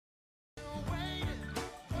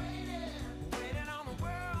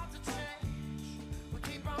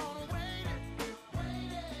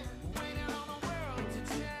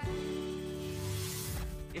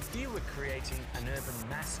creating an urban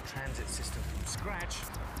mass transit system from scratch,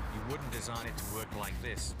 you wouldn't design it to work like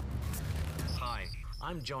this. Hi,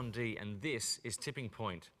 I'm John D, and this is Tipping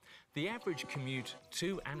Point. The average commute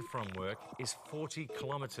to and from work is 40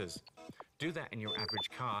 kilometres. Do that in your average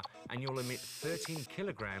car and you'll emit 13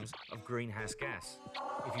 kilograms of greenhouse gas.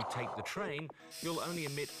 If you take the train, you'll only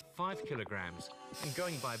emit 5 kilograms. And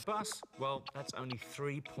going by bus, well, that's only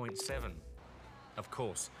 3.7. Of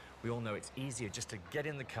course, we all know it's easier just to get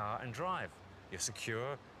in the car and drive. You're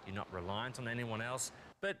secure, you're not reliant on anyone else,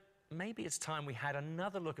 but maybe it's time we had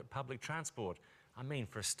another look at public transport. I mean,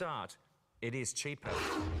 for a start, it is cheaper.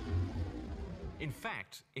 In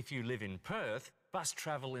fact, if you live in Perth, bus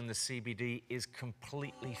travel in the CBD is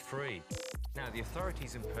completely free. Now, the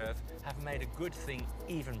authorities in Perth have made a good thing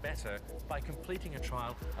even better by completing a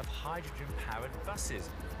trial of hydrogen-powered buses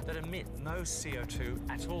that emit no CO2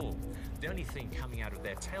 at all. The only thing coming out of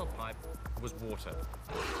their tailpipe was water.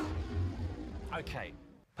 OK,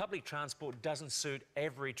 public transport doesn't suit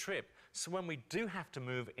every trip, so when we do have to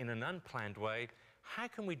move in an unplanned way, how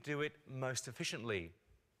can we do it most efficiently?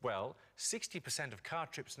 Well, 60% of car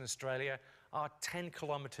trips in Australia are 10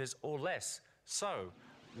 kilometres or less. So,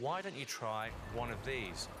 why don't you try one of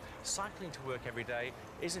these? Cycling to work every day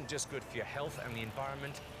isn't just good for your health and the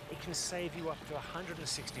environment, it can save you up to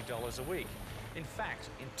 $160 a week. In fact,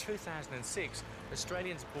 in 2006,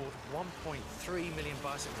 Australians bought 1.3 million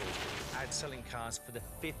bicycles, outselling cars for the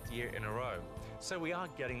 5th year in a row. So we are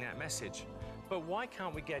getting that message. But why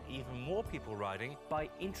can't we get even more people riding by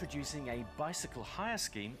introducing a bicycle hire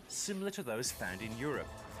scheme similar to those found in Europe?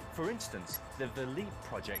 For instance, the Velib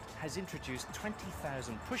project has introduced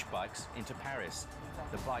 20,000 push bikes into Paris.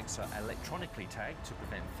 The bikes are electronically tagged to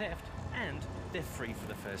prevent theft, and they're free for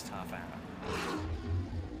the first half hour.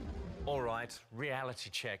 All right, reality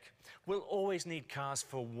check. We'll always need cars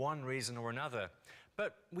for one reason or another,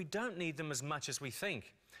 but we don't need them as much as we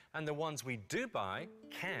think. And the ones we do buy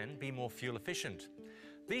can be more fuel efficient.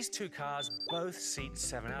 These two cars both seat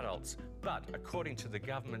 7 adults, but according to the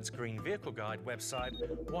government's Green Vehicle Guide website,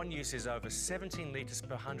 one uses over 17 litres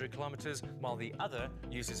per 100 kilometres, while the other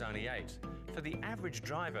uses only 8. For the average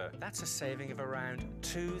driver, that's a saving of around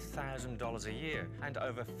 $2,000 a year and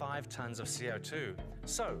over 5 tonnes of CO2.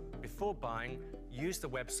 So, before buying, use the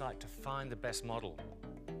website to find the best model.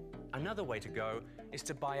 Another way to go is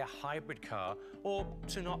to buy a hybrid car or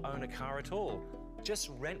to not own a car at all. Just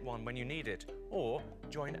rent one when you need it or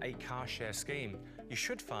join a car share scheme. You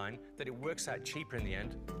should find that it works out cheaper in the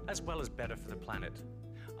end, as well as better for the planet.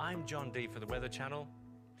 I'm John D for the Weather Channel.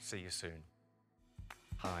 See you soon.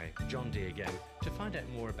 Hi, John D again. To find out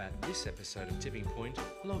more about this episode of Tipping Point,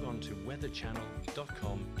 log on to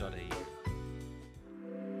weatherchannel.com.au.